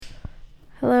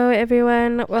Hello,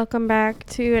 everyone. Welcome back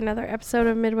to another episode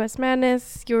of Midwest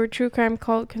Madness, your true crime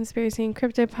cult conspiracy and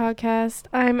cryptid podcast.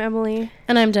 I'm Emily.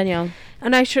 And I'm Danielle.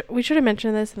 And we should have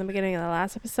mentioned this in the beginning of the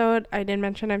last episode. I did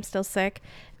mention I'm still sick.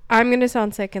 I'm going to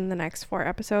sound sick in the next 4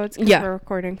 episodes. Yeah. We're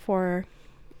recording 4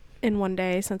 in one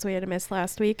day since we had to miss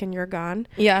last week and you're gone.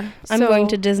 Yeah. I'm going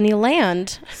to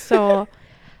Disneyland. So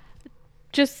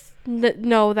just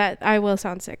know that I will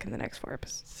sound sick in the next 4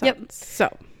 episodes. Yep.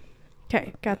 So,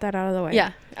 okay. Got that out of the way.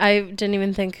 Yeah. I didn't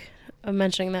even think of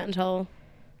mentioning that until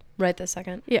right this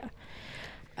second. Yeah.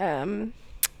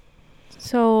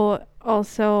 So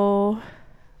also,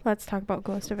 let's talk about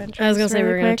Ghost Adventures. I was going to say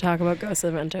really we're going quick. to talk about Ghost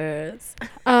Adventures.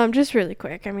 Just really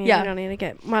quick. I mean, Yeah. we don't need to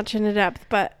get much into depth,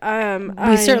 but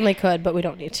We certainly could, but we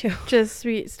don't need to.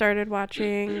 we started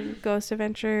watching Ghost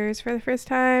Adventures for the first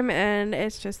time, and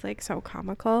it's just like so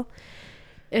comical.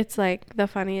 It's like the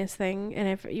funniest thing, and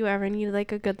if you ever need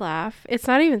like a good laugh, it's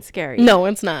not even scary. No,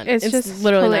 it's not. It's just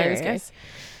literally hilarious. not even scary.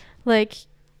 Like,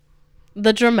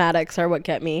 The dramatics are what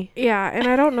get me. yeah, and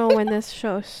I don't know when this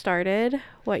show started.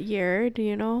 What year? Do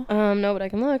you know? No, but I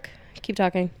can look. Keep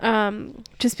talking.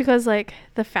 Just because like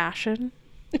the fashion.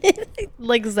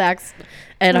 Like Zach's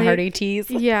Ed Like, Hardy tease.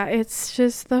 Yeah, it's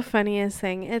just the funniest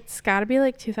thing. It's got to be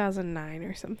like 2009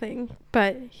 or something.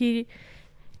 But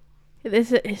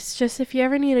it's just, if you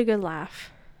ever need a good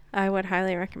laugh, I would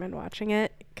highly recommend watching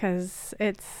it because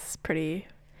it's pretty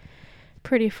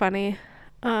funny.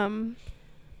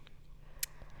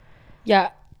 Yeah.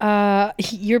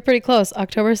 You're pretty close.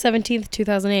 October 17th,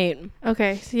 2008.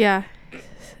 Okay, so yeah,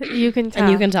 you can tell.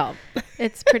 And you can tell.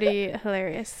 It's pretty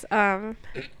hilarious. And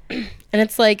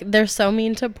it's like they're so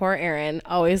mean to poor Aaron,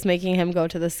 always making him go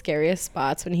to the scariest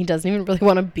spots when he doesn't even really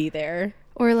want to be there.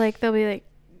 Or like they'll be like,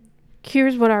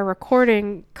 here's what our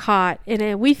recording caught,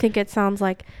 and we think it sounds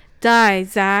like "die,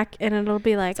 Zach," and it'll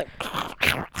be like,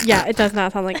 yeah, it does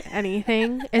not sound like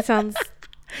anything. It sounds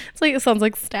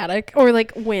like static. or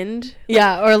like wind.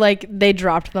 Yeah, or like they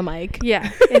dropped the mic.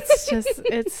 Yeah,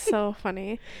 it's so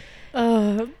funny.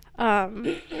 I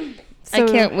So,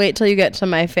 can't wait till you get to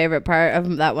my favorite part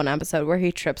of that one episode where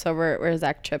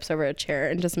Zach trips over a chair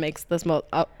and just makes this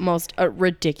most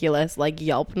ridiculous like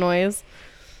yelp noise.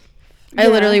 I Yeah.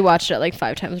 literally watched it like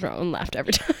 5 times in a row and laughed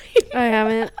every time. I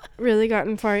haven't really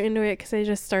gotten far into it because I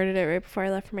just started it right before I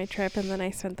left for my trip, and then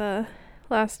I spent the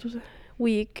last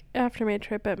week after my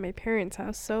trip at my parents'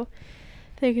 house, so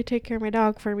they could take care of my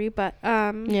dog for me. But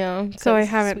Yeah. so I 'cause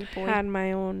haven't sweet boy. had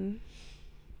my own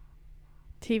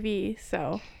TV,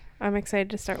 so I'm excited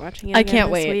to start watching it I again can't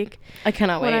this wait. week I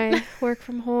cannot when wait. I work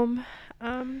from home.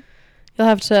 You'll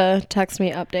have to text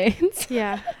me updates.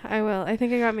 Yeah, I will. I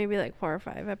think I got maybe like 4 or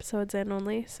 5 episodes in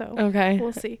only, so Okay.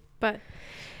 we'll see. But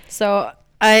So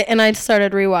I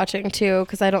started rewatching too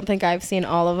because I don't think I've seen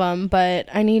all of them, but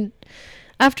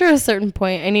after a certain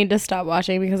point I need to stop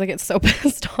watching because I get so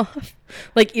pissed off,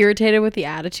 like irritated with the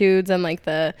attitudes and like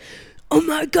the, oh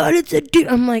my god, it's a dude.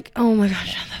 I'm like, oh my god,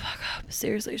 shut the fuck up.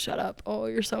 Seriously, shut up. Oh,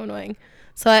 you're so annoying.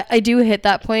 So I do hit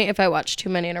that point if I watch too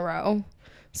many in a row.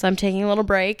 So I'm taking a little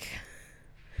break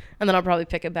and then I'll probably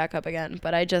pick it back up again.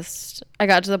 But I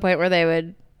got to the point where they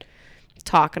would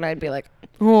talk and I'd be like,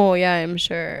 oh yeah, I'm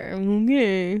sure,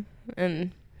 okay,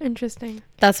 and interesting.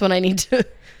 that's when I need to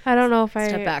I don't know if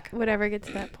step I back. would ever get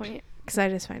to that point because I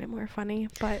just find it more funny.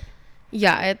 But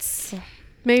Yeah, it's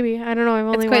maybe, I don't know. I've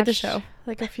only quite the watched show.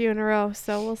 like a few in a row,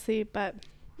 so we'll see. But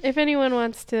if anyone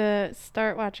wants to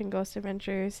start watching Ghost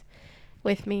Adventures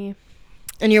with me,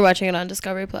 and you're watching it on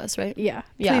Discovery Plus, right? yeah,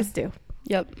 Yeah. please do.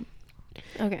 Yep.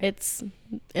 Okay. It's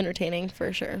entertaining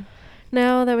for sure.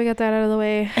 Now that we got that out of the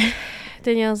way,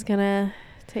 Danielle's gonna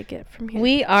take it from here.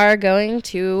 We are going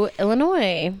to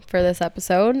Illinois for this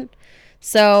episode.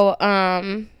 So,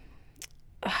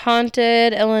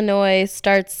 Haunted Illinois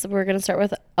we're going to start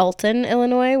with Alton,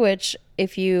 Illinois, which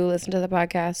if you listen to the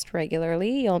podcast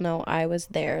regularly, you'll know I was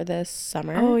there this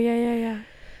summer. Oh yeah.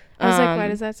 I was like, why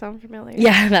does that sound familiar?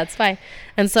 Yeah, that's fine.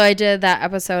 And so I did that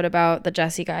episode about the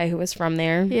Jesse guy who was from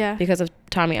there. Yeah. Because of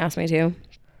Tommy asked me to.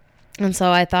 And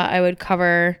so I thought I would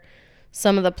cover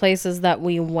some of the places that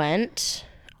we went.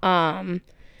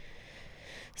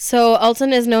 So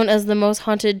Alton is known as the most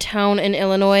haunted town in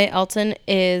Illinois. Alton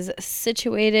is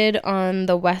situated on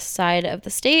the west side of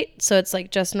the state. So it's like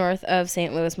just north of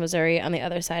St. Louis, Missouri, on the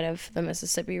other side of the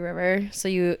Mississippi River. So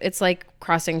it's like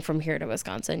crossing from here to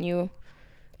Wisconsin. You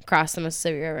cross the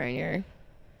Mississippi River and you're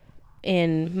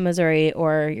in Missouri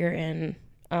or you're in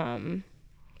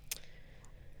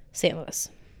St. Louis.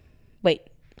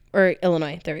 Or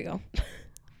Illinois. There we go.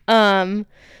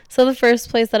 So the first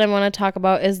place that I want to talk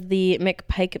about is the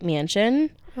McPike Mansion.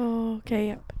 Oh, okay,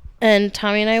 yep. And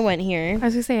Tommy and I went here. I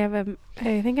was gonna say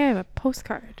I think I have a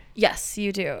postcard. Yes,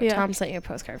 you do. Yeah. Tom sent you a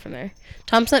postcard from there.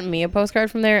 Tom sent me a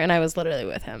postcard from there, and I was literally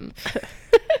with him.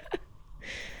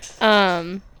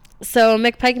 So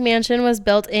McPike Mansion was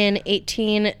built in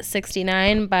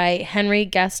 1869 by Henry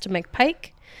Guest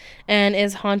McPike and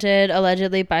is haunted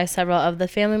allegedly by several of the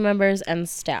family members and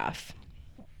staff.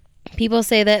 People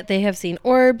say that they have seen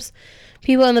orbs.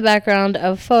 People in the background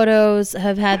of photos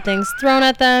have had things thrown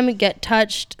at them, get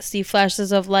touched, see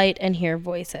flashes of light, and hear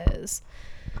voices.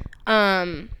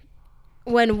 When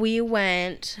we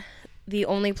went, the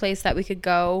only place that we could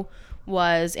go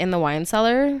was in the wine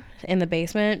cellar in the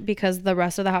basement because the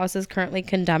rest of the house is currently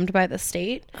condemned by the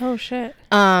state. Oh shit.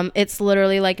 It's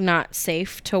literally like not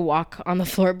safe to walk on the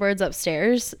floorboards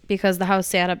upstairs because the house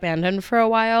sat abandoned for a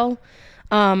while.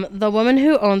 The woman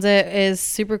who owns it is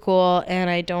super cool, and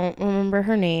I don't remember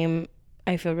her name.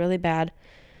 I feel really bad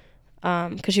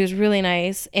because she was really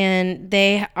nice, and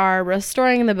they are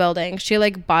restoring the building. She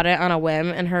like bought it on a whim,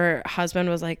 and her husband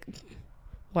was like,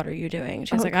 "What are you doing?"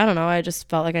 She's like, "I don't know. I just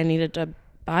felt like I needed to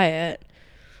buy it,"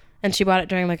 and she bought it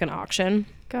during like an auction.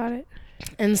 Got it.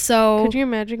 And so, Could you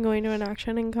imagine going to an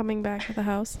auction and coming back with a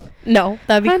house? no,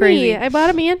 that'd be Honey, crazy. I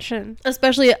bought a mansion.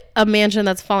 Especially a mansion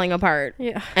that's falling apart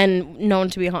Yeah. and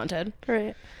known to be haunted.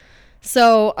 Right.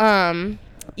 So,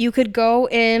 you could go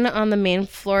in on the main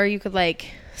floor. You could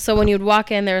so when you'd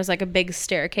walk in, there was like a big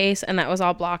staircase, and that was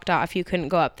all blocked off. You couldn't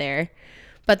go up there.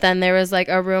 But then there was like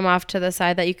a room off to the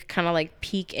side that you could kind of like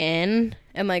peek in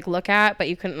and like look at, but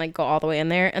you couldn't like go all the way in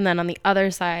there. And then on the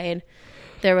other side,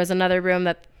 there was another room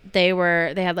that they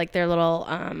had like their little,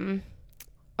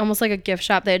 almost like a gift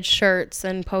shop. They had shirts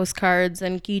and postcards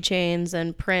and keychains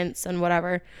and prints and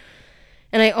whatever.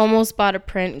 And I almost bought a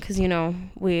print because, you know,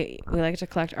 we like to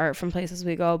collect art from places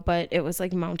we go, but it was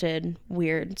like mounted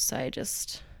weird. So I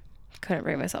just couldn't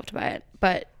bring myself to buy it.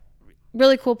 But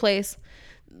really cool place.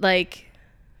 Like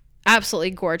absolutely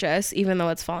gorgeous, even though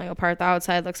it's falling apart. The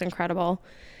outside looks incredible.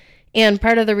 And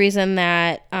part of the reason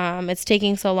that it's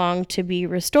taking so long to be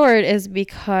restored is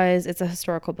because it's a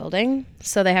historical building.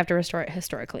 So they have to restore it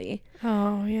historically.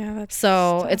 Oh, yeah. That's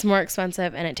So tough. it's more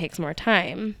expensive and it takes more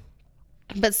time.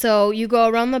 But so you go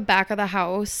around the back of the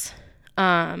house,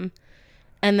 and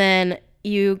then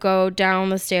you go down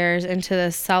the stairs into the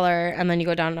cellar, and then you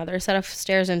go down another set of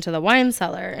stairs into the wine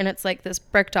cellar. And it's like this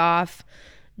bricked off,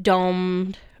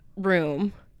 domed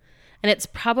room. And it's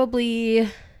probably...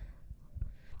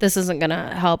 This isn't going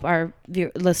to help our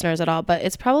listeners at all, but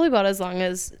it's probably about as long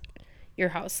as your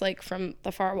house, like from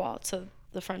the far wall to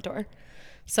the front door.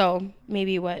 So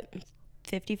maybe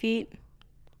 50 feet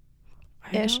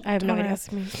ish? I have no idea.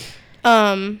 Ask me.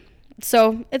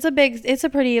 So it's a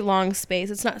pretty long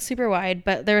space. It's not super wide,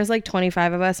 but there was like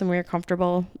 25 of us and we were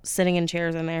comfortable sitting in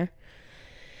chairs in there.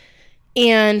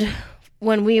 And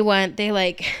when we went, they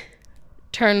like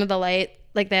turned the light.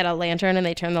 Like they had a lantern and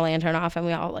they turned the lantern off and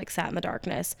we all like sat in the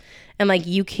darkness. And like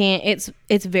you can't,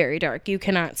 it's very dark. You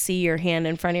cannot see your hand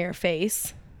in front of your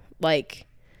face. Like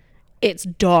it's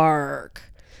dark.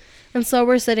 And so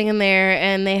we're sitting in there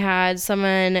and they had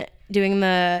someone doing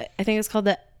I think it's called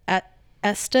the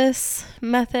Estes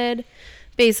method.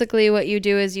 Basically what you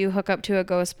do is you hook up to a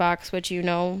ghost box, which you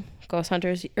know Ghost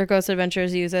Hunters or Ghost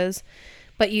Adventures uses.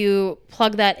 But you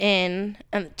plug that in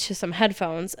to some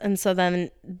headphones, and so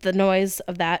then the noise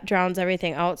of that drowns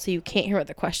everything out, so you can't hear what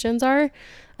the questions are,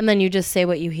 and then you just say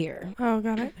what you hear. Oh,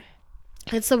 got it.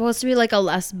 It's supposed to be like a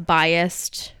less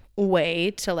biased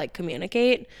way to like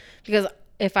communicate, because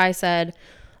if I said,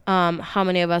 how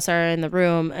many of us are in the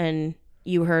room, and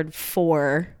you heard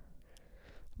 4,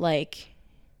 like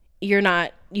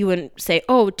you wouldn't say,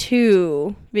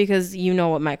 2, because you know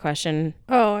what my question,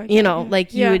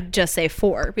 you would just say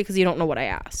 4 because you don't know what I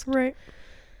asked. Right.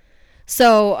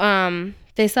 So,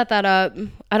 they set that up.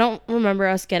 I don't remember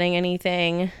us getting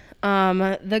anything.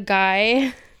 The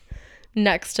guy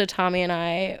next to Tommy and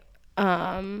I,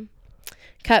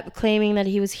 kept claiming that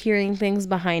he was hearing things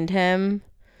behind him,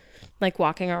 like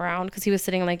walking around, because he was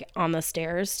sitting like on the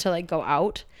stairs to like go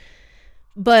out.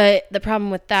 But the problem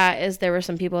with that is there were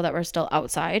some people that were still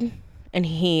outside, and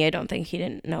I don't think he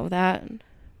didn't know that.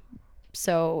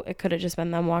 So it could have just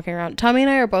been them walking around. Tommy and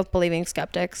I are both believing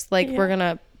skeptics. Like, we're going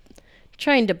to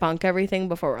try and debunk everything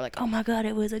before we're like, oh my God,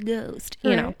 it was a ghost,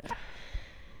 you know?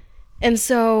 And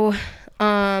so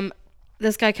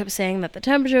this guy kept saying that the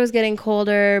temperature was getting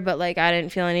colder, but like I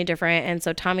didn't feel any different. And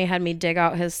so Tommy had me dig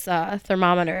out his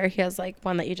thermometer. He has like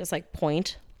one that you just like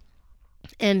point.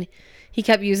 And he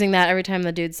kept using that every time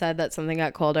the dude said that something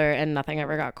got colder, and nothing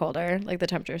ever got colder. Like the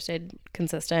temperature stayed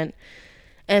consistent.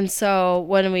 And so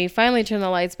when we finally turned the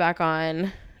lights back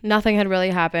on, nothing had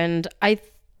really happened. I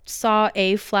saw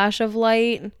a flash of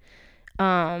light.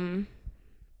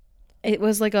 It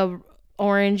was like a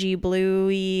orangey,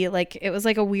 bluey, like it was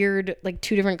like a weird, like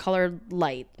two different colored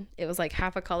light. It was like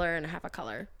half a color and half a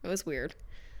color. It was weird.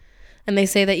 And they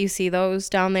say that you see those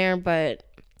down there, but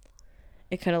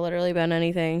it could have literally been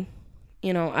anything.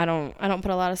 You know, I don't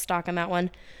put a lot of stock in that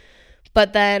one.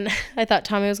 But then I thought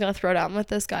Tommy was going to throw down with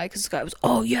this guy because this guy was,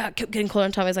 oh yeah, kept getting closer.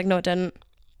 And Tommy's like, no, it didn't.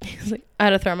 He's like, I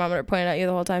had a thermometer pointed at you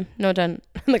the whole time. No, it didn't.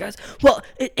 And the guy's, well,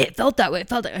 it felt that way. It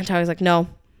felt that way. And Tommy's like, no,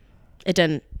 it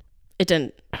didn't. It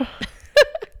didn't.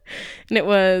 And it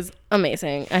was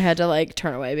amazing. I had to like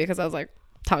turn away because I was like,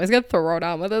 Tommy's going to throw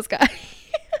down with this guy.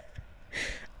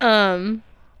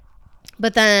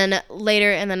 But then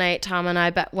later in the night, Tom and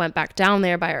I went back down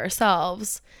there by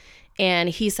ourselves, and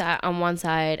he sat on one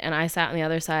side and I sat on the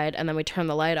other side, and then we turned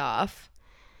the light off,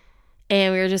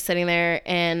 and we were just sitting there,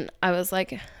 and I was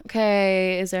like,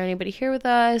 okay, is there anybody here with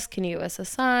us? Can you give us a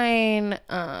sign?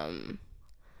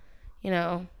 You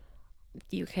know,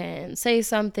 you can say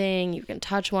something, you can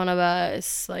touch one of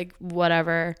us, like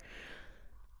whatever.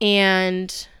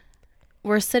 And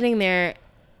we're sitting there,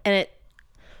 and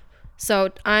so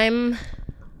I'm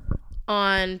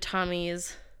on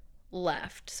Tommy's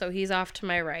left, so he's off to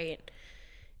my right.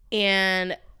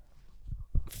 And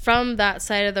from that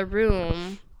side of the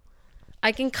room,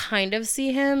 I can kind of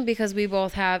see him because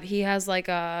he has like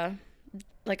a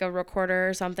recorder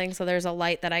or something, so there's a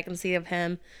light that I can see of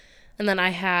him. And then I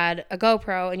had a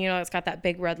GoPro, and you know, it's got that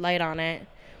big red light on it,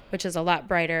 which is a lot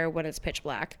brighter when it's pitch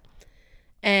black.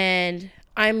 And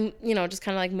I'm, you know, just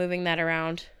kind of like moving that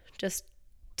around just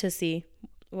to see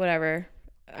whatever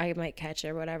I might catch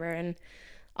or whatever. And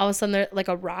all of a sudden, like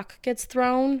a rock gets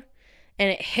thrown, and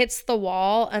it hits the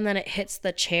wall, and then it hits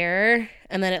the chair,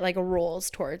 and then it like rolls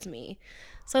towards me.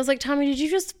 So I was like, Tommy, did you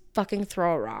just fucking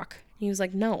throw a rock? And he was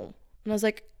like, no. And I was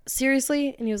like,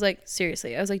 seriously? And he was like,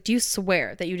 seriously. I was like, do you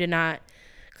swear that you did not?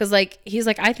 Because like, he's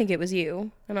like, I think it was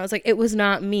you. And I was like, it was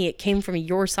not me. It came from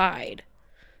your side.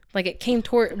 Like it came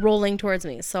rolling towards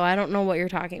me. So I don't know what you're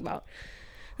talking about.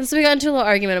 And so we got into a little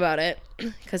argument about it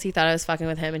because he thought I was fucking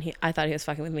with him, and I thought he was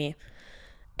fucking with me.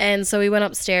 And so we went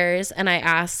upstairs, and I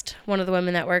asked one of the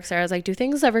women that works there, I was like, do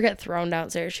things ever get thrown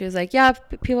downstairs? She was like, yeah,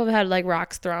 people have had like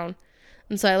rocks thrown.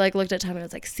 And so I like looked at Tom, and I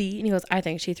was like, see? And he goes, I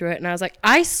think she threw it. And I was like,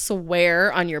 I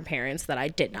swear on your parents that I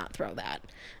did not throw that.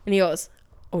 And he goes,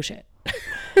 oh shit.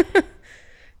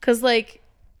 Because like,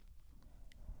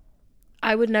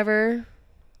 I would never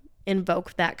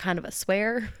invoke that kind of a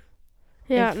swear.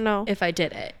 Yeah, no. If I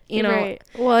did it, you know. Right.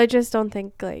 Well, I just don't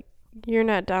think like you're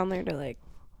not down there to like.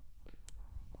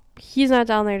 He's not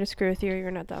down there to screw with you. Or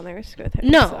you're not down there to screw with him.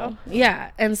 No. So.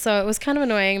 Yeah, and so it was kind of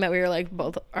annoying that we were like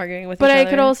both arguing with each other. But I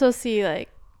could also see like.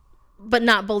 But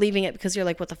not believing it because you're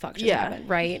like, what the fuck just happened,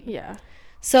 right? Yeah.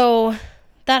 So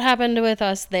that happened with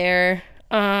us there.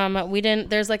 We didn't.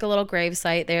 There's like a little grave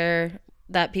site there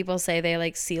that people say they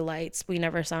like see lights. We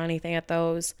never saw anything at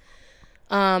those.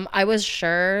 I was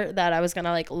sure that I was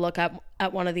gonna like look up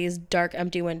at one of these dark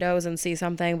empty windows and see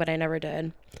something, but I never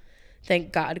did.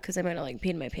 Thank God, because I might have like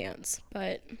peed my pants.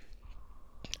 But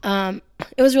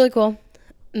it was really cool.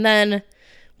 And then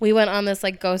we went on this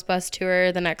like ghost bus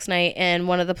tour the next night, and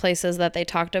one of the places that they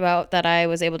talked about that I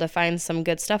was able to find some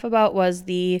good stuff about was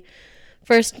the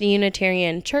First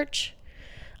Unitarian Church.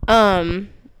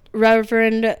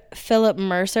 Reverend Philip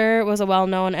Mercer was a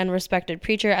well-known and respected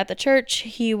preacher at the church.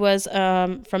 He was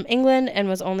from England and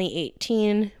was only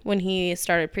 18 when he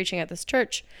started preaching at this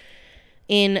church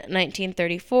in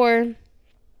 1934.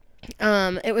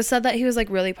 It was said that he was like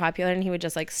really popular, and he would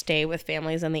just like stay with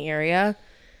families in the area.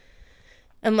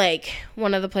 And like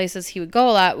one of the places he would go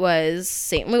a lot was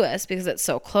St. Louis because it's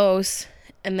so close,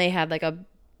 and they had like a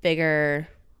bigger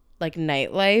like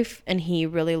nightlife, and he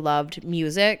really loved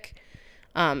music.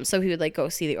 So he would like go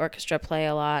see the orchestra play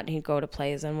a lot, and he'd go to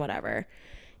plays and whatever.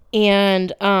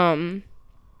 And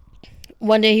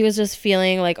one day he was just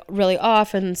feeling like really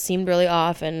off and seemed really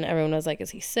off, and everyone was like,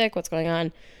 is he sick? What's going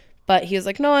on? But he was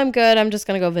like, no, I'm good. I'm just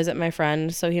going to go visit my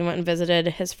friend. So he went and visited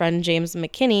his friend James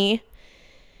McKinney.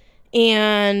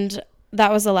 And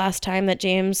that was the last time that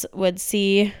James would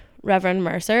see Reverend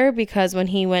Mercer, because when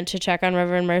he went to check on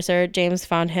Reverend Mercer, James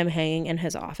found him hanging in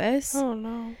his office. Oh,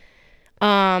 no.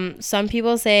 Some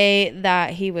people say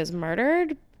that he was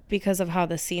murdered because of how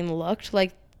the scene looked.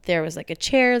 Like there was like a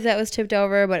chair that was tipped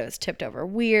over, but it was tipped over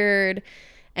weird.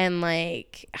 And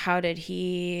like, how did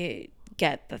he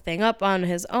get the thing up on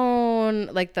his own?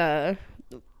 Like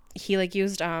he like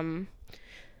used,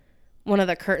 one of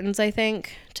the curtains, I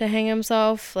think, to hang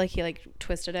himself. Like he like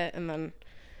twisted it, and then,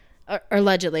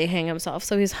 allegedly hang himself.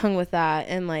 So he's hung with that,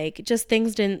 and like just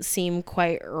things didn't seem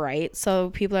quite right.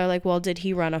 So people are like, well, did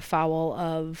he run afoul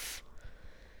of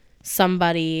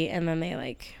somebody? And then they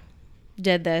like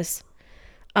did this.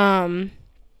 But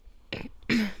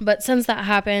since that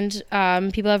happened,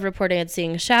 people have reported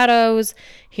seeing shadows,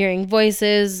 hearing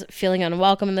voices, feeling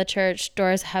unwelcome in the church.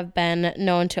 Doors have been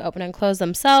known to open and close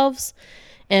themselves,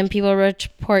 and people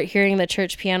report hearing the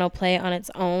church piano play on its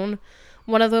own.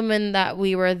 One of the women that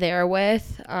we were there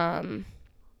with, yes.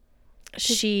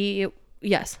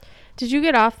 Did you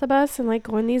get off the bus and like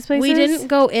go in these places? We didn't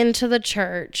go into the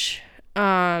church.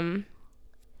 I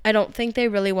don't think they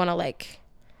really want to like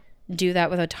do that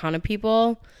with a ton of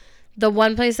people. The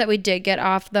one place that we did get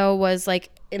off though was like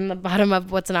in the bottom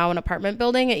of what's now an apartment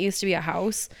building. It used to be a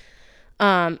house.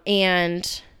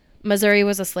 And Missouri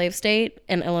was a slave state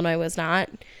and Illinois was not.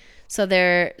 So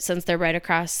since they're right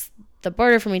across the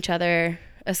border from each other,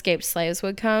 escaped slaves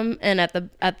would come, and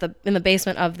in the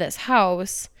basement of this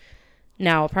house,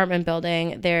 now apartment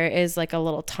building, there is like a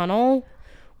little tunnel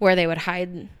where they would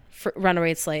hide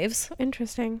runaway slaves.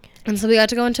 Interesting. And so we got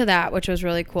to go into that, which was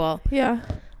really cool. Yeah.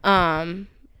 My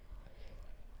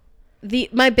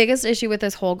biggest issue with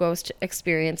this whole ghost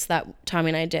experience that Tommy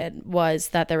and I did was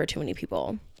that there were too many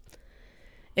people.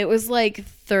 It was like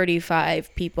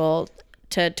 35 people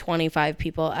to 25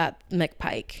 people at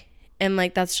McPike. And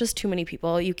like, that's just too many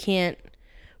people. You can't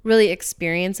really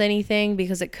experience anything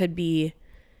because it could be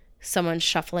someone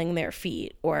shuffling their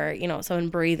feet or, you know, someone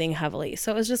breathing heavily.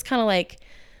 So it was just kind of like,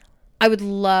 I would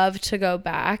love to go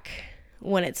back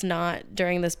when it's not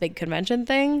during this big convention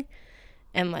thing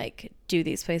and like do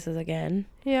these places again.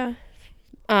 Yeah.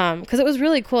 Because it was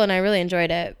really cool and I really enjoyed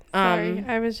it. Sorry,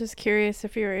 I was just curious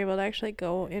if you were able to actually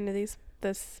go into this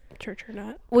church or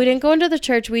not. We didn't go into the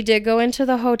church. We did go into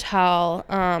the hotel,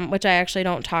 which I actually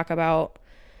don't talk about.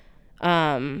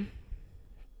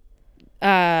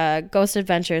 Ghost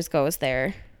Adventures goes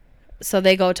there. So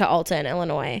they go to Alton,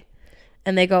 Illinois.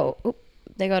 And they go to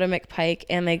McPike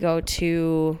and they go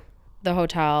to the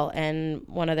hotel and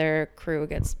one of their crew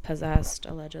gets possessed,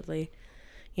 allegedly.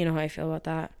 You know how I feel about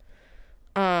that.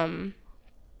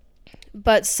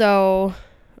 But so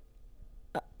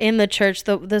in the church,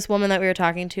 this woman that we were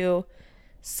talking to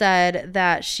said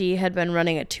that she had been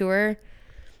running a tour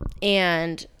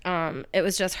and it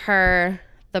was just her,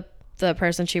 the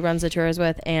person she runs the tours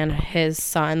with, and his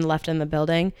son left in the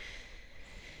building.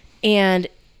 And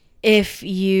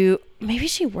maybe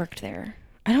she worked there.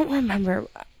 I don't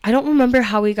remember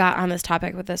how we got on this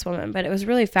topic with this woman, but it was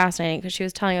really fascinating because she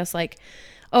was telling us like,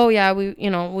 oh yeah,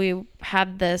 we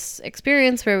had this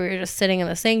experience where we were just sitting in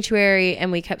the sanctuary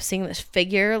and we kept seeing this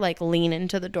figure like lean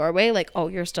into the doorway, like, oh,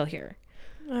 you're still here.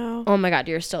 Oh my God,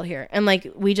 you're still here. And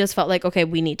like, we just felt like, okay,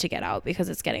 we need to get out because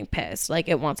it's getting pissed. Like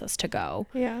it wants us to go.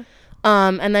 Yeah.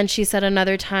 And then she said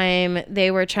another time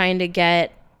they were trying to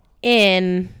get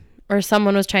in, or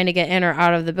someone was trying to get in or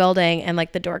out of the building and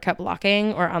like the door kept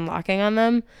locking or unlocking on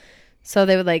them. So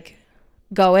they would like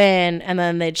go in and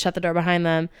then they'd shut the door behind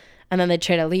them. And then they'd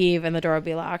try to leave and the door would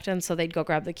be locked. And so they'd go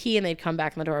grab the key and they'd come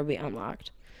back and the door would be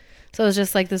unlocked. So it was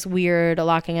just like this weird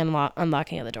locking and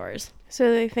unlocking of the doors.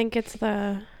 So they think it's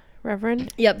the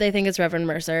Reverend? Yep, they think it's Reverend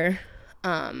Mercer.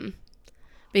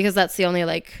 Because that's the only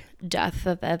like death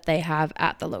that they have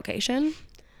at the location.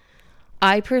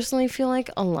 I personally feel like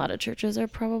a lot of churches are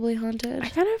probably haunted. I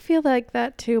kind of feel like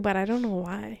that too, but I don't know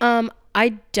why. I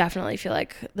definitely feel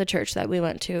like the church that we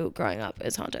went to growing up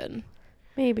is haunted.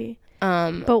 Maybe.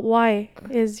 But why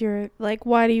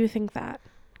why do you think that?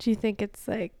 Do you think it's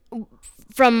like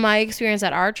from my experience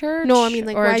at our church? No, I mean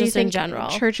like or why just do you think in general?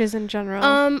 Churches in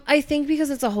general. I think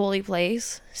because it's a holy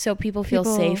place, so people feel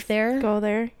safe there. Go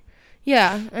there.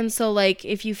 Yeah, and so like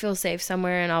if you feel safe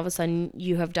somewhere and all of a sudden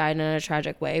you have died in a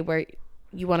tragic way, where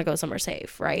you want to go somewhere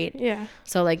safe, right? Yeah.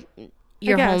 So like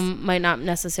your home might not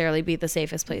necessarily be the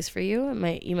safest place for you.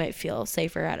 You might feel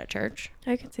safer at a church.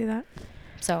 I could see that.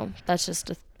 So that's just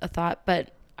a thought,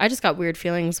 but I just got weird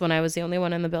feelings when I was the only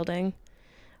one in the building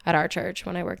at our church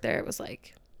when I worked there. It was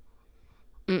like,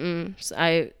 So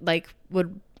I like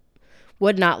would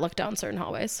not look down certain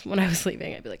hallways when I was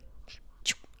leaving. I'd be like,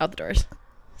 out the doors.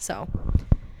 So,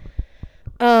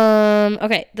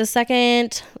 okay. The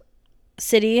second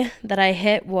city that I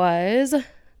hit was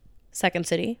second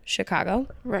city, Chicago.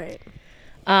 Right.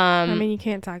 I mean, you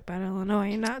can't talk about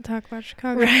Illinois and not talk about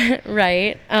Chicago.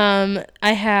 Right.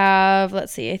 I have,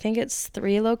 let's see, I think it's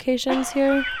 3 locations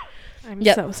here. I'm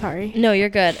so sorry. No, you're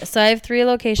good. So I have 3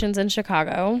 locations in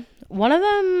Chicago. One of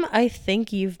them I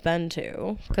think you've been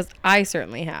to, because I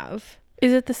certainly have.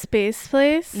 Is it the Space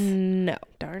Place? No.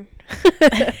 Darn.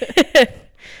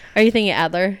 Are you thinking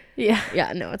Adler? Yeah.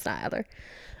 Yeah, no, it's not Adler.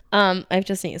 I've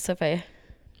just sneezed, so if I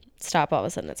stop all of a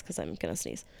sudden, it's because I'm gonna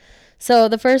sneeze. So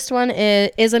the first one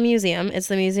is a museum. It's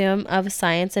the Museum of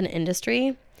Science and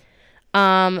Industry.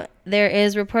 There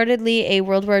is reportedly a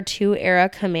World War II era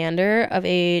commander of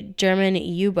a German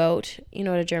U-boat. You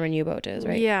know what a German U-boat is,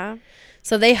 right? Yeah.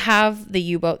 So they have the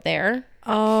U-boat there.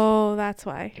 Oh, that's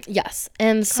why. Yes.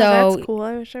 And Oh, so that's cool.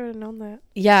 I wish I would have known that.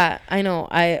 yeah, I know.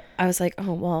 I was like,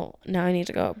 oh, well, now I need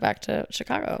to go back to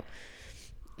Chicago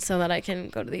so that I can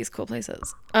go to these cool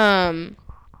places.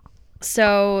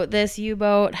 So this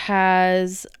U-boat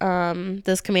has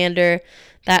this commander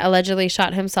that allegedly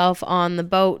shot himself on the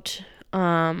boat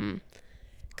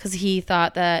because he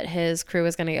thought that his crew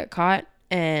was going to get caught.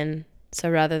 And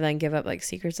so rather than give up like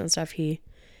secrets and stuff, he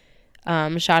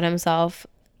shot himself.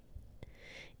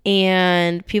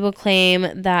 And people claim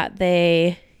that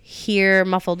they hear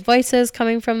muffled voices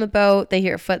coming from the boat. They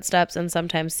hear footsteps and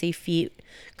sometimes see feet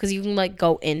because you can like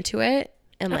go into it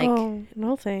and like. Oh,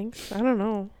 no thanks. I don't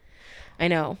know. I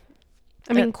know.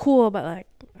 I mean, cool, but like,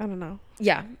 I don't know.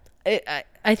 Yeah.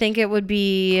 I think it would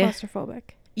be. Claustrophobic.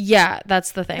 Yeah,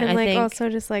 that's the thing. And I like think. also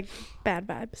just like bad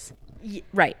vibes.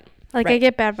 Right. Like Right. I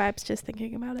get bad vibes just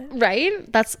thinking about it.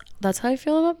 Right? That's how I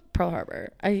feel about Pearl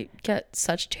Harbor. I get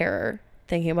such terror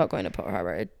thinking about going to Pearl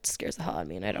Harbor. It scares the hell out of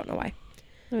me, and I don't know why.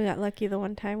 We got lucky the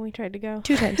one time we tried to go.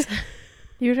 2 times.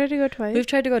 You tried to go twice? We've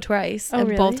tried to go twice, Oh, and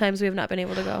really? both times we have not been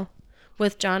able to go.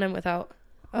 With John and without.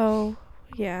 Oh,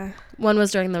 yeah. One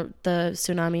was during the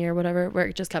tsunami or whatever, where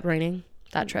it just kept raining.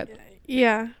 That trip.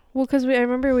 Yeah. Well, because I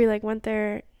remember we like went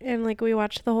there and like we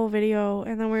watched the whole video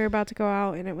and then we were about to go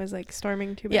out and it was like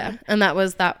storming too bad. Yeah, and that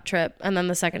was that trip. And then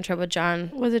the second trip with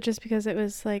John. Was it just because it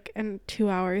was like 2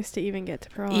 hours to even get to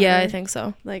Pearl Harbor? Yeah, I think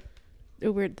so. Like the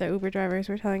Uber drivers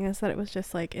were telling us that it was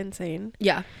just like insane.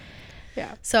 Yeah.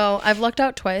 Yeah. So I've lucked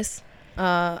out twice.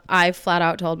 I flat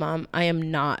out told Mom I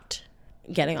am not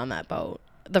getting on that boat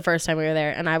the first time we were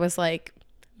there. And I was like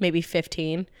maybe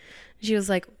 15. She was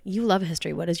like, you love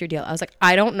history. What is your deal? I was like,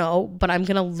 I don't know, but I'm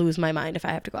going to lose my mind if I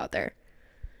have to go out there.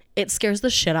 It scares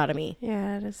the shit out of me.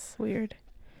 Yeah, it is weird.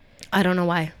 I don't know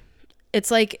why.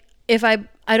 It's like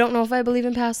I don't know if I believe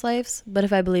in past lives, but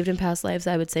if I believed in past lives,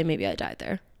 I would say maybe I died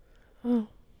there. Oh.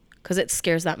 Because it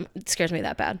scares me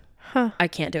that bad. Huh. I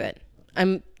can't do it.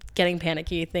 I'm getting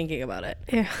panicky thinking about it.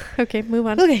 Yeah. Okay, move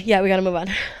on. Okay, yeah, we gotta move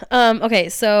on. Okay,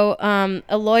 so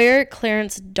a lawyer,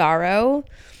 Clarence Darrow,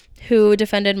 who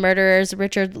defended murderers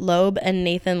Richard Loeb and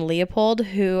Nathan Leopold,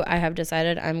 who I have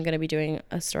decided I'm gonna be doing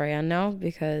a story on now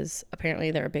because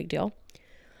apparently they're a big deal.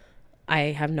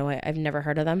 I've never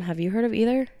heard of them. Have you heard of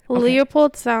either? Okay.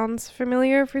 Leopold sounds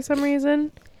familiar for some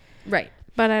reason, Right.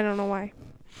 but I don't know why.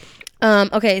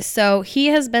 Okay, so he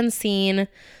has been seen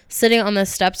sitting on the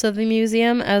steps of the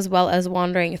museum as well as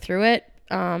wandering through it.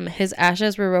 His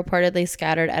ashes were reportedly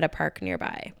scattered at a park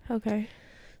nearby. Okay.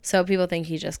 So people think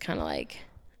he's just kind of like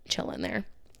chilling there.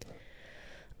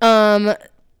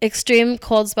 Extreme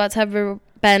cold spots have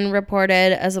been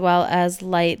reported as well as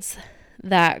lights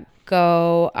that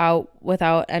go out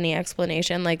without any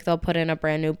explanation. Like they'll put in a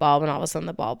brand new bulb and all of a sudden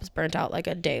the bulb is burnt out like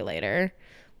a day later,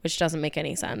 which doesn't make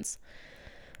any sense.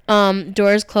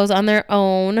 Doors close on their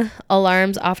own.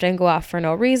 Alarms often go off for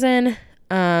no reason.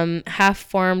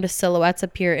 Half-formed silhouettes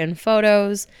appear in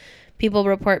photos. People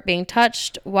report being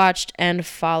touched, watched, and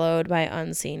followed by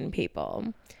unseen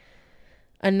people.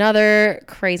 Another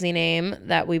crazy name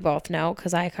that we both know,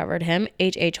 because I covered him,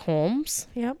 H.H. Holmes,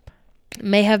 Yep.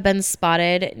 may have been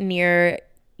spotted near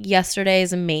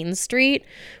yesterday's Main Street,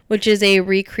 which is a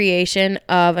recreation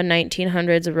of a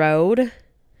 1900s road.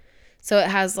 So it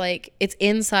has like, it's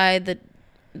inside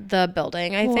the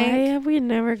building, I think. Why have we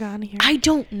never gone here? I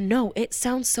don't know. It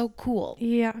sounds so cool.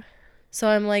 Yeah. So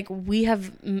I'm like, we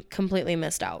have completely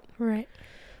missed out. Right.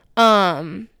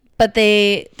 But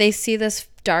they see this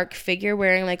dark figure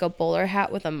wearing like a bowler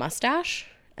hat with a mustache,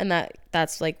 and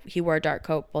that's like he wore a dark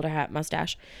coat, bowler hat,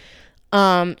 mustache,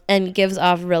 and gives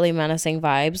off really menacing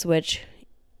vibes, which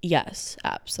yes,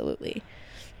 absolutely.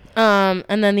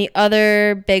 And then the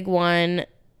other big one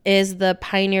is the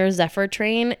Pioneer Zephyr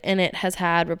train, and it has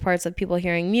had reports of people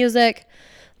hearing music,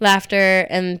 laughter,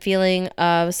 and feeling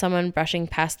of someone brushing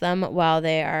past them while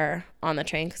they are on the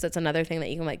train, because it's another thing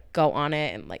that you can like go on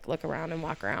it and like look around and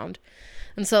walk around.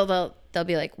 And so they'll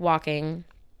be like walking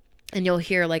and you'll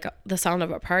hear like the sound of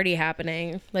a party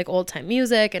happening, like old time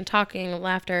music and talking and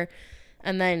laughter,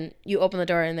 and then you open the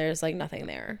door and there's like nothing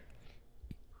there.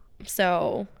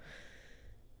 So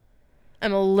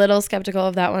I'm a little skeptical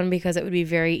of that one because it would be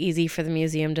very easy for the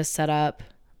museum to set up.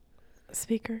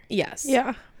 Speaker. Yes.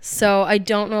 Yeah. So I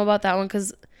don't know about that one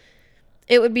because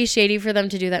it would be shady for them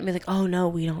to do that and be like, oh no,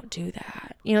 we don't do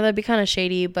that. You know, that'd be kind of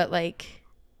shady, but like,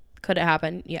 could it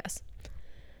happen? Yes.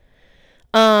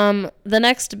 The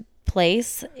next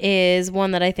place is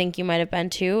one that I think you might have been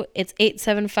to. It's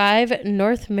 875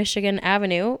 North Michigan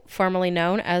Avenue, formerly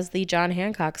known as the John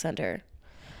Hancock Center.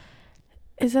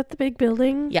 Is that the big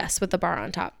building? Yes, with the bar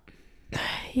on top.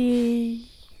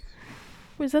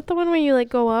 Was that the one where you like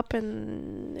go up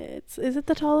and is it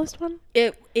the tallest one?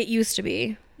 It used to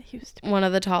be. It used to be one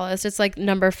of the tallest. It's like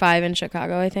number 5 in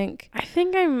Chicago, I think. I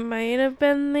think I might have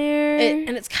been there.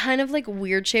 And it's kind of like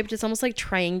weird shaped. It's almost like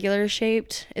triangular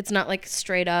shaped. It's not like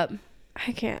straight up. I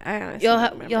honestly don't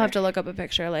remember. You'll have to look up a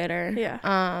picture later. Yeah.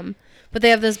 But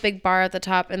they have this big bar at the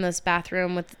top in this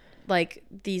bathroom with like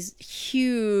these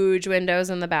huge windows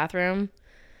in the bathroom.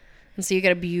 And so you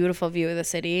get a beautiful view of the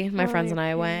city. My friends and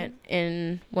I went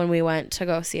in when we went to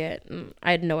go see it. And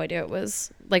I had no idea it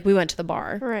was like, we went to the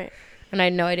bar. Right. And I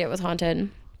had no idea it was haunted.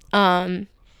 But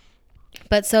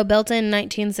so built in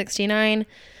 1969,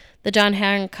 the John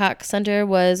Hancock Center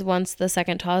was once the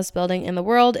second tallest building in the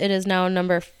world. It is now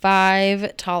number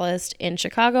 5 tallest in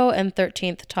Chicago and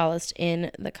 13th tallest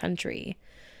in the country.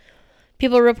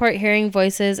 People report hearing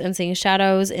voices and seeing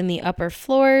shadows in the upper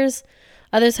floors.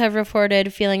 Others have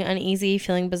reported feeling uneasy,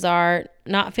 feeling bizarre,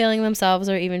 not feeling themselves,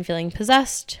 or even feeling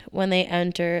possessed when they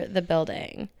enter the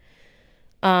building.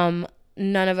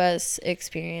 None of us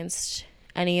experienced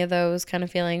any of those kind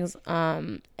of feelings.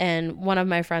 And one of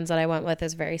my friends that I went with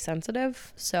is very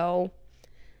sensitive, so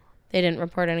they didn't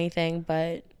report anything,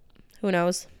 but who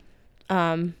knows?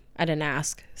 I didn't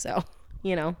ask, so,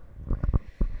 you know.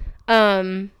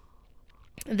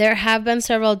 There have been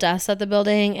several deaths at the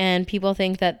building, and people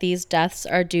think that these deaths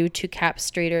are due to Cap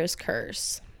Streeter's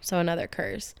curse. So another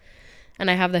curse.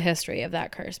 And I have the history of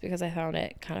that curse because I found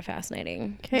it kind of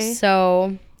fascinating. Okay.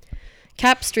 So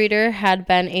Cap Streeter had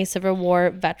been a Civil War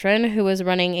veteran who was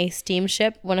running a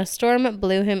steamship when a storm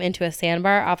blew him into a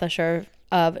sandbar off the shore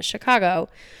of Chicago.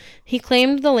 He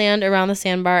claimed the land around the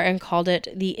sandbar and called it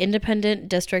the Independent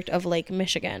District of Lake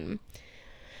Michigan.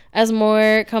 As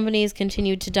more companies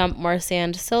continued to dump more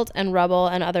sand, silt, and rubble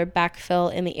and other backfill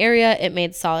in the area, it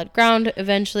made solid ground,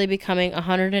 eventually becoming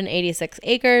 186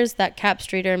 acres that Cap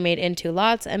Streeter made into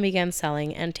lots and began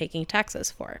selling and taking taxes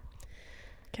for.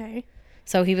 Okay.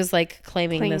 So he was like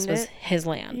claiming this was it. his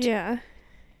land. Yeah.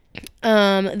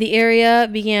 The area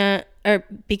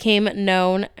became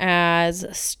known as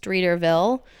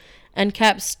Streeterville, and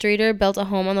Cap Streeter built a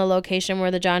home on the location where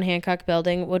the John Hancock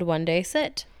building would one day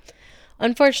sit.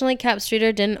 Unfortunately, Cap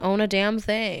Streeter didn't own a damn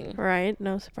thing. Right.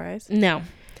 No surprise. No.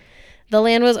 The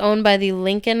land was owned by the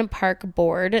Lincoln Park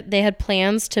Board. They had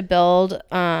plans to build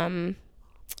some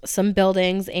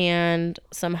buildings and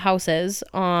some houses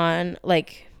on,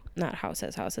 like, not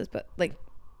houses, but, like,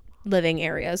 living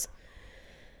areas.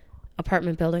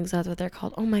 Apartment buildings, that's what they're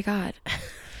called. Oh, my God.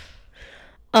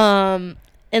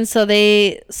 And so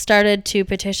they started to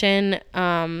petition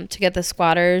to get the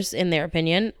squatters, in their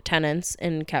opinion, tenants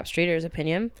in Cap Streeter's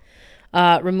opinion,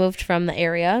 removed from the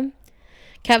area.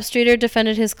 Cap Streeter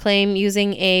defended his claim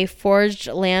using a forged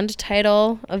land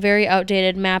title, a very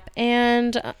outdated map,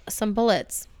 and some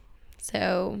bullets.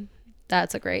 So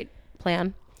that's a great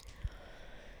plan.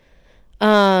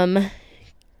 And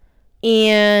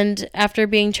after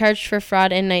being charged for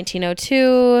fraud in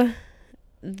 1902,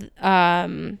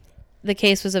 the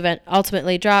case was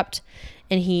ultimately dropped,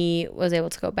 and he was able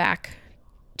to go back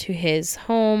to his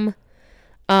home.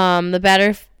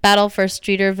 The battle for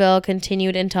Streeterville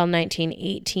continued until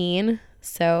 1918,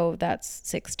 so that's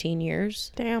 16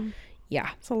 years. Damn.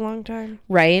 Yeah. It's a long time.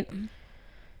 Right.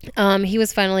 He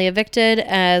was finally evicted,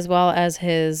 as well as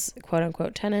his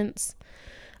quote-unquote tenants.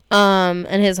 And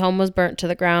his home was burnt to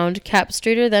the ground. Cap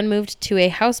Streeter then moved to a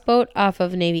houseboat off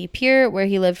of Navy Pier, where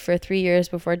he lived for 3 years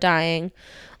before dying.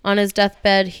 On his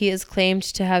deathbed, he is claimed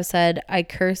to have said, "I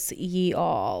curse ye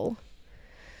all."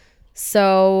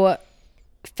 So,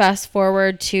 fast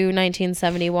forward to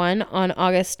 1971. On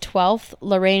August 12th,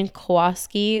 Lorraine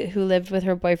Kowalski, who lived with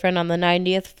her boyfriend on the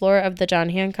 90th floor of the John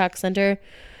Hancock Center,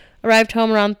 arrived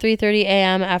home around 3:30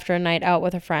 a.m. after a night out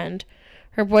with a friend.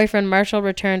 Her boyfriend, Marshall,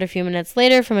 returned a few minutes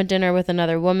later from a dinner with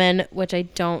another woman, which I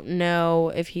don't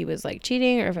know if he was, like,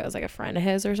 cheating or if it was, like, a friend of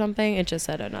his or something. It just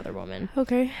said another woman.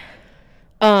 Okay.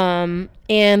 And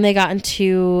they got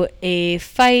into a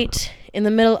fight. In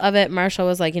the middle of it, Marshall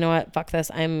was like, you know what? Fuck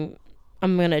this. I'm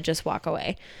going to just walk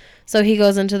away. So he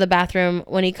goes into the bathroom.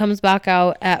 When he comes back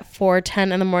out at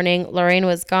 4:10 in the morning, Lorraine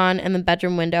was gone and the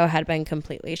bedroom window had been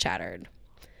completely shattered.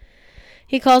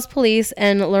 He calls police,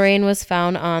 and Lorraine was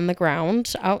found on the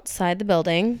ground outside the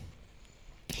building.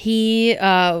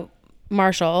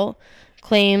 Marshall,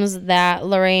 claims that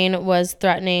Lorraine was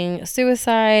threatening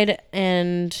suicide,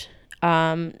 and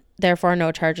therefore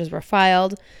no charges were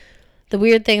filed. The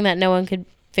weird thing that no one could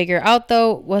figure out,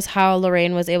 though, was how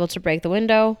Lorraine was able to break the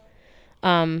window.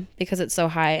 Because it's so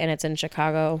high and it's in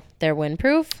Chicago, they're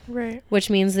windproof, Right. which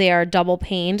means they are double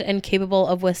paned and capable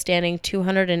of withstanding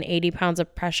 280 pounds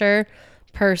of pressure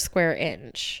per square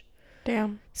inch.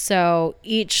 Damn. So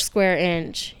each square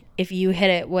inch, if you hit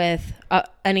it with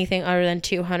anything other than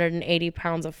 280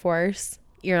 pounds of force,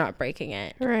 you're not breaking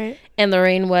it. Right. And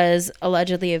Lorraine was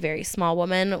allegedly a very small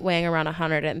woman, weighing around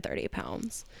 130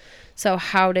 pounds. So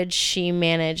how did she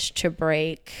manage to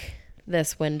break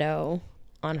this window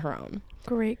on her own?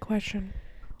 Great question.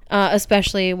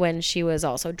 Especially when she was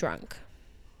also drunk.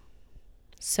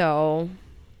 So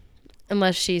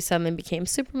unless she suddenly became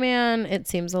Superman, it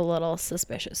seems a little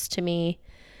suspicious to me.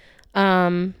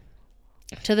 To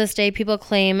this day, people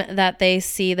claim that they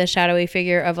see the shadowy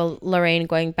figure of a Lorraine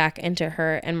going back into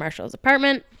her and Marshall's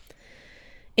apartment.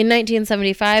 In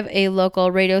 1975, a local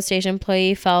radio station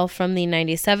employee fell from the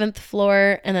 97th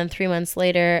floor, and then 3 months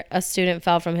later, a student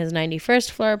fell from his 91st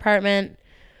floor apartment.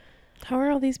 How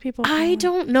are all these people? I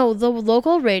don't know. The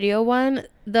local radio one,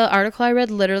 the article I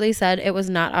read literally said it was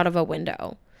not out of a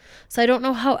window. So I don't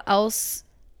know how else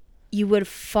you would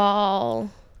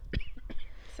fall.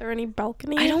 Is there any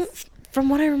balconies? I don't, from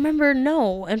what I remember,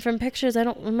 no. And from pictures, I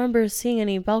don't remember seeing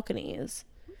any balconies.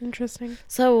 Interesting.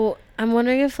 So I'm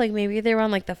wondering if like maybe they were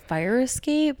on like the fire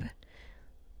escape.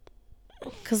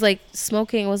 Because like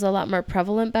smoking was a lot more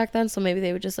prevalent back then. So maybe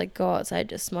they would just like go outside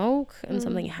to smoke and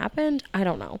something happened. I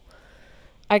don't know.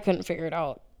 I couldn't figure it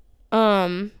out.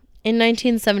 In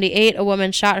 1978, a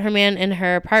woman shot her man in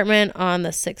her apartment on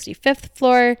the 65th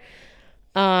floor.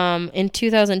 In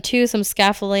 2002, some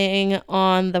scaffolding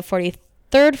on the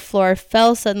 43rd floor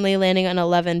fell suddenly, landing on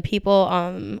 11 people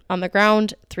on the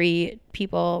ground. 3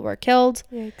 people were killed.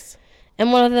 Yikes.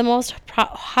 And one of the most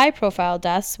high-profile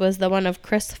deaths was the one of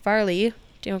Chris Farley.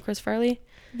 Do you know Chris Farley?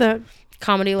 The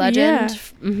Comedy legend.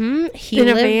 Yeah. Mm-hmm. He in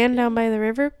a lived. van down by the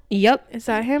river. Yep. Is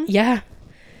that him? Yeah.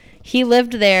 He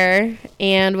lived there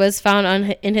and was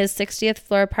found in his 60th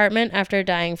floor apartment after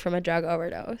dying from a drug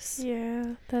overdose.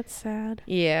 Yeah, that's sad.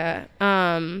 Yeah.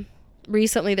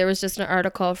 Recently there was just an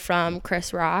article from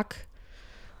Chris Rock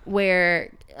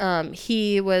where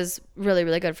he was really,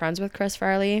 really good friends with Chris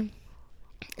Farley.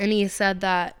 And he said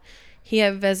that he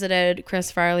had visited Chris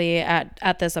Farley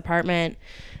at this apartment,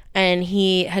 and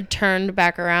he had turned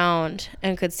back around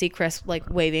and could see Chris like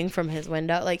waving from his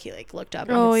window. Like he like looked up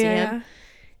and could see him.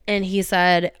 And he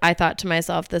said, I thought to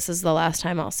myself, this is the last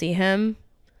time I'll see him.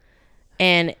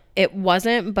 And it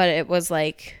wasn't, but it was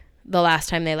like the last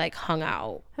time they like hung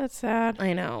out. That's sad.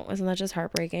 I know. Isn't that just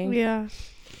heartbreaking? Yeah.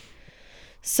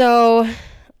 So,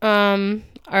 are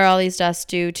all these deaths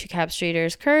due to Cap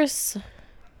Streeter's curse?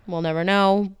 We'll never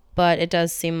know, but it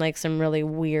does seem like some really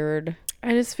weird.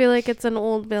 I just feel like it's an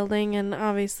old building, and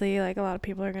obviously, like, a lot of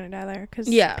people are going to die there because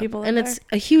people live and there. It's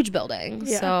a huge building,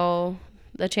 so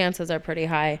the chances are pretty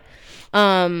high.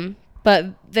 But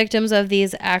victims of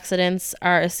these accidents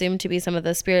are assumed to be some of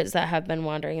the spirits that have been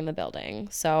wandering in the building.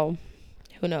 So,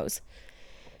 who knows?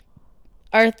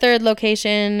 Our third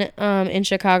location in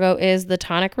Chicago is the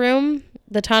Tonic Room.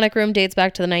 The Tonic Room dates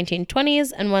back to the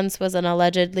 1920s and once was an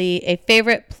allegedly a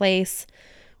favorite place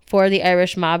for the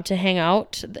Irish mob to hang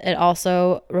out. It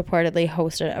also reportedly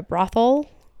hosted a brothel,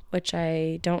 which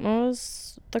I don't know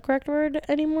is the correct word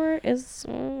anymore.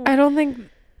 I don't think...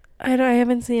 I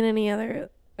haven't seen any other...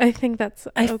 I think that's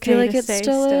I okay feel like to it say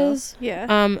still is.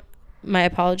 Yeah. My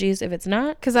apologies if it's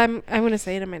not. Because I'm going to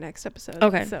say it in my next episode.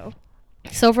 Okay. So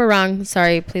if we're wrong,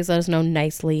 sorry, please let us know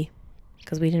nicely.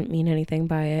 Because we didn't mean anything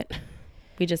by it.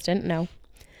 We just didn't know.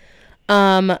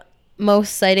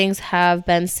 Most sightings have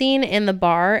been seen in the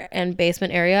bar and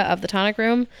basement area of the Tonic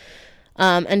Room.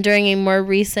 And during a more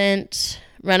recent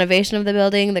renovation of the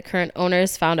building, the current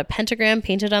owners found a pentagram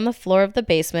painted on the floor of the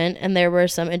basement, and there were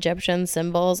some Egyptian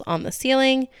symbols on the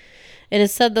ceiling. It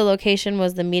is said the location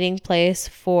was the meeting place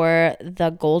for the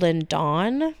Golden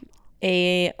Dawn,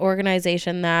 a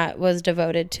organization that was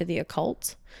devoted to the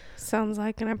occult. Sounds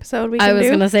like an episode we can do. I was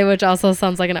going to say, which also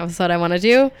sounds like an episode I want to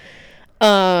do.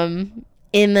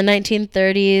 In the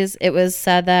 1930s, it was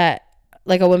said that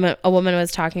like a woman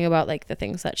was talking about like the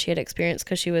things that she had experienced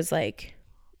because she was like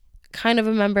kind of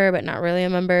a member, but not really a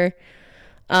member.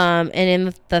 And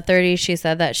in the 30s, she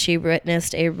said that she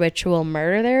witnessed a ritual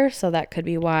murder there. So that could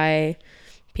be why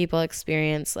people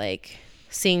experience like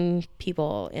seeing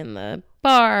people in the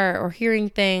bar or hearing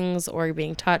things or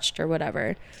being touched or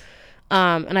whatever.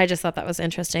 And I just thought that was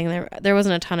interesting. There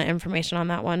wasn't a ton of information on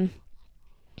that one.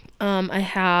 I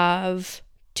have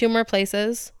 2 more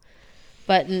places,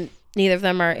 but neither of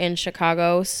them are in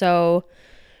Chicago. So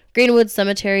Greenwood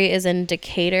Cemetery is in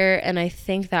Decatur, and I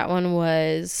think that one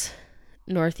was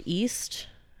Northeast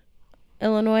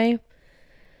Illinois.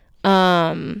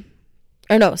 Or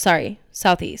no, sorry,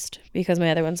 Southeast, because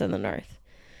my other one's in the north.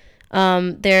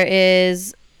 There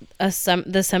is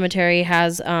the cemetery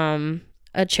has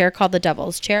a chair called the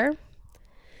Devil's Chair.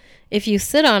 If you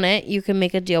sit on it, you can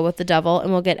make a deal with the devil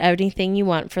and will get anything you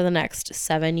want for the next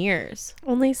 7 years.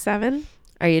 Only 7?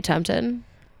 Are you tempted?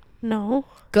 No.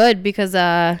 Good, because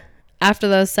after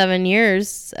those 7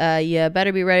 years, you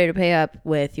better be ready to pay up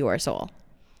with your soul.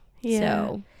 Yeah.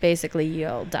 So basically,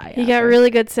 you'll die. You got really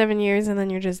good 7 years and then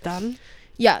you're just done?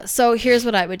 Yeah. So here's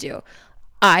what I would do.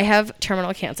 I have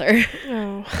terminal cancer.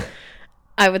 Oh.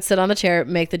 I would sit on the chair,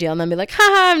 make the deal, and then be like,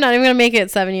 haha, I'm not even going to make it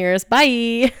 7 years.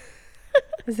 Bye.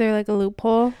 Is there like a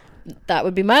loophole? That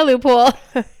would be my loophole.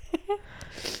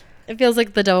 It feels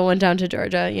like the devil went down to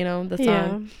Georgia, you know, the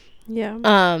song. Yeah.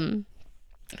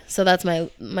 So that's my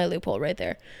loophole right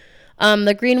there.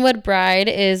 The Greenwood Bride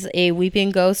is a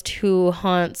weeping ghost who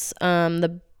haunts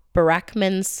the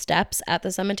Barackman steps at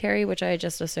the cemetery, which I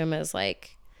just assume is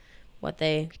like what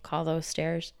they call those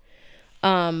stairs.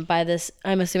 I'm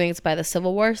assuming it's by the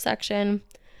Civil War section.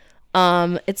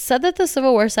 It's said that the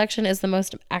Civil War section is the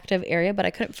most active area, but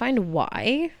I couldn't find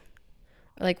why,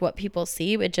 or like what people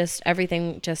see.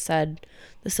 Everything just said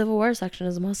the Civil War section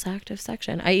is the most active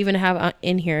section. I even have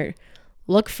in here,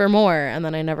 look for more, and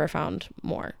then I never found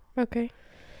more. Okay.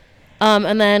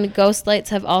 And then ghost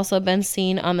lights have also been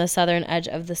seen on the southern edge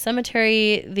of the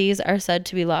cemetery. These are said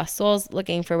to be lost souls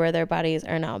looking for where their bodies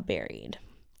are now buried.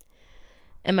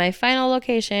 And my final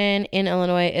location in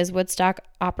Illinois is Woodstock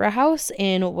Opera House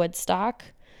in Woodstock.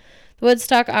 The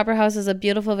Woodstock Opera House is a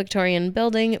beautiful Victorian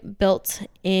building built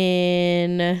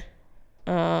in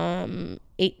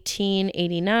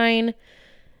 1889.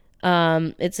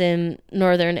 It's in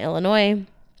northern Illinois.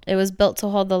 It was built to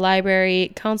hold the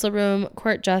library, council room,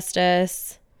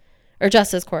 justice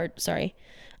court,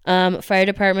 fire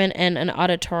department, and an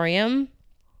auditorium.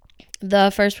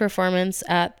 The first performance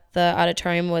at the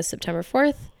auditorium was September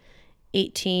 4th,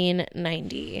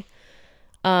 1890.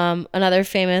 Another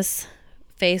famous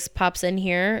face pops in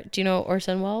here. Do you know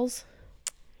Orson Welles?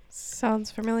 Sounds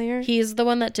familiar. He's the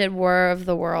one that did War of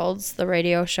the Worlds, the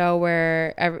radio show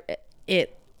where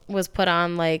it was put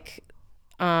on like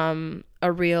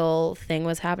a real thing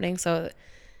was happening. So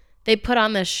they put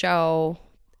on this show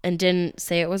and didn't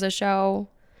say it was a show,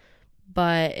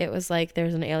 but it was like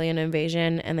there's an alien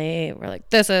invasion, and they were like,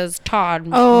 this is Todd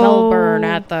Melbourne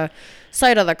at the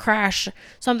site of the crash.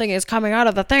 Something is coming out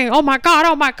of the thing. Oh my God.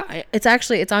 It's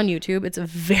on YouTube. It's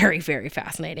very, very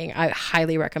fascinating. I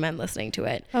highly recommend listening to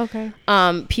it. Okay.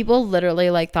 People literally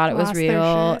like thought it was Lost real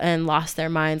their shit. and lost their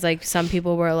minds. Like some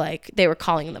people were like, they were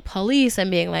calling the police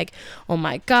and being like, oh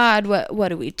my God, what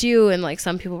do we do? And like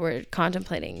some people were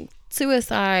contemplating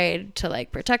suicide to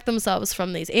like protect themselves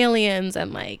from these aliens,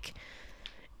 and like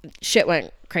shit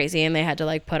went crazy, and they had to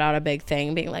like put out a big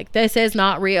thing being like, this is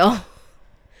not real.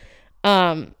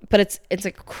 But it's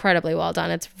incredibly well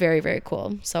done. It's very, very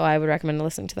cool. So I would recommend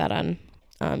listening to that on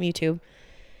YouTube.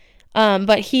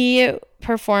 But he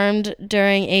performed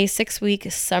during a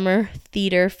 6-week summer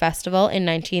theater festival in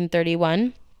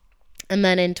 1931. And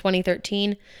then in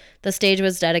 2013, the stage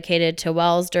was dedicated to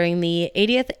Wells during the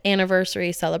 80th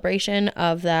anniversary celebration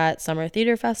of that summer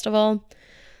theater festival.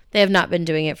 They have not been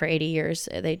doing it for 80 years.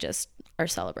 They just are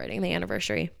celebrating the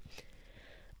anniversary.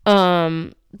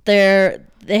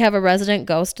 They have a resident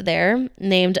ghost there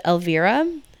named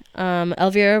Elvira.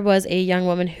 Elvira was a young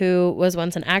woman who was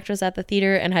once an actress at the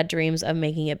theater and had dreams of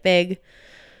making it big.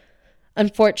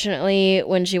 Unfortunately,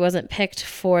 when she wasn't picked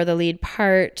for the lead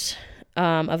part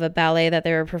of a ballet that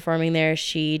they were performing there,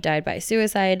 she died by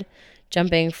suicide,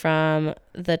 jumping from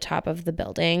the top of the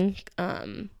building.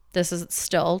 This is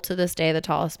still, to this day, the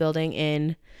tallest building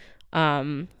in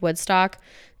Woodstock.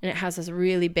 And it has this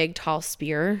really big, tall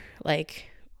spear,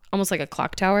 like almost like a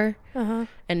clock tower. Uh-huh.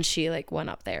 And she like went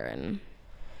up there and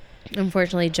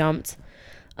unfortunately jumped.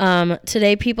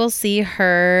 Today, people see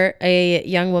her, a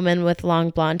young woman with long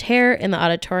blonde hair, in the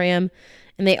auditorium.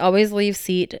 And they always leave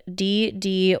seat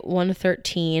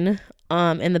DD113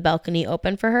 in the balcony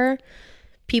open for her.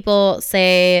 People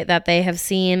say that they have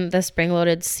seen the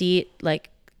spring-loaded seat like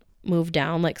move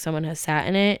down, like someone has sat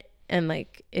in it, and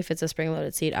like if it's a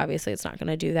spring-loaded seat, obviously it's not going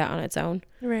to do that on its own.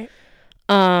 Right.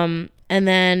 And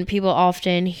then people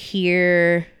often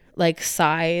hear like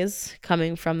sighs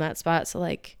coming from that spot, so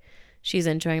like she's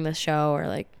enjoying the show, or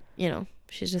like, you know,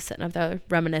 she's just sitting up there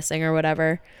reminiscing or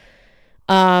whatever.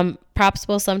 Props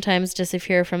will sometimes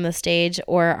disappear from the stage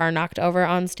or are knocked over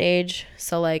on stage.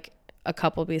 So like a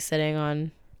cup will be sitting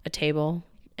on a table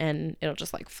and it'll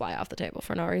just like fly off the table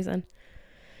for no reason.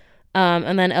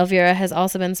 And then Elvira has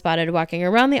also been spotted walking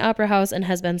around the opera house and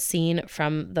has been seen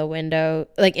from the window,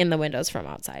 like in the windows from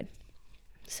outside.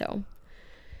 So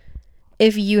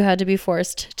if you had to be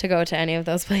forced to go to any of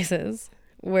those places,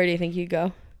 where do you think you'd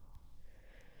go?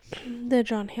 The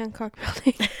John Hancock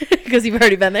Building. Because you've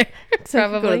already been there. So I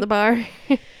could go to the bar.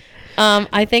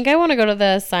 I think I want to go to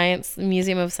the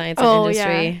Museum of Science and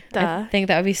Industry. Yeah, I think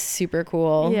that would be super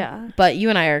cool. Yeah. But you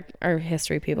and I are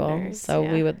history people,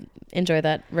 Nerds, we would enjoy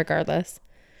that regardless.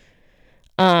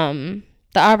 The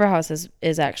Opera House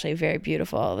is actually very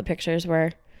beautiful. The pictures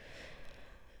were...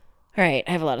 All right,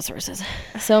 I have a lot of sources.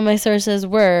 So my sources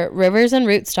were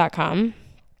riversandroots.com,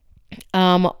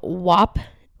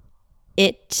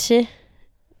 Wapiti,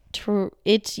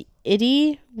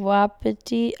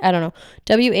 I don't know,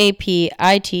 WAPITIT,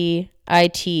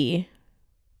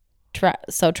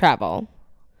 so travel.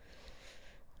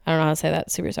 I don't know how to say that.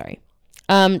 Super sorry.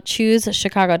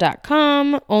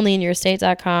 ChooseChicago.com,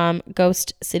 onlyinYourState.com,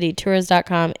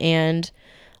 GhostCityTours.com, and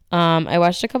I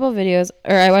watched a video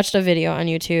on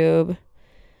YouTube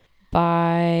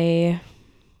by,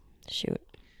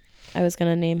 I was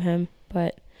gonna name him,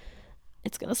 but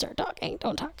it's gonna start talking.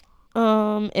 Don't talk.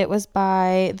 It was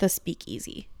by The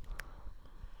Speakeasy.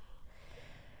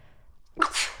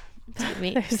 Excuse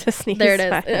me. There's a sneeze. There it is.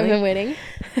 Finally. I've been waiting.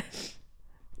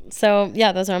 So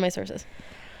yeah, those are my sources.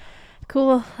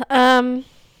 Cool.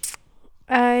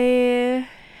 I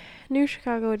knew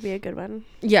Chicago would be a good one.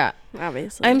 Yeah,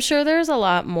 Obviously. I'm sure there's a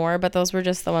lot more, but those were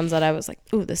just the ones that I was like,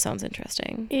 ooh, this sounds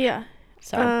interesting. Yeah.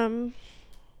 So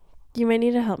you might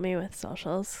need to help me with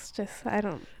socials.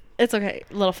 It's okay.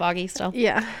 A little foggy still.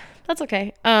 Yeah. That's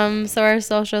okay. So our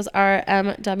socials are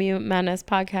MW Madness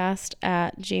Podcast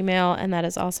at Gmail, and that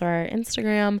is also our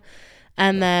Instagram,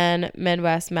 and then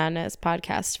Midwest Madness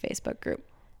Podcast Facebook group.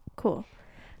 Cool.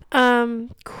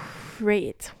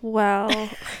 Great. Well,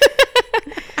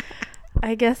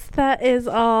 I guess that is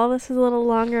all. This is a little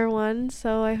longer one,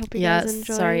 so I hope you guys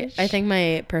enjoy. Sorry. I think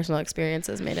my personal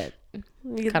experiences made it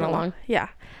kind of long. Yeah.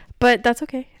 But that's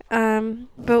okay.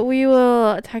 But we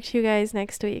will talk to you guys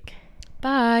next week.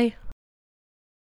 Bye.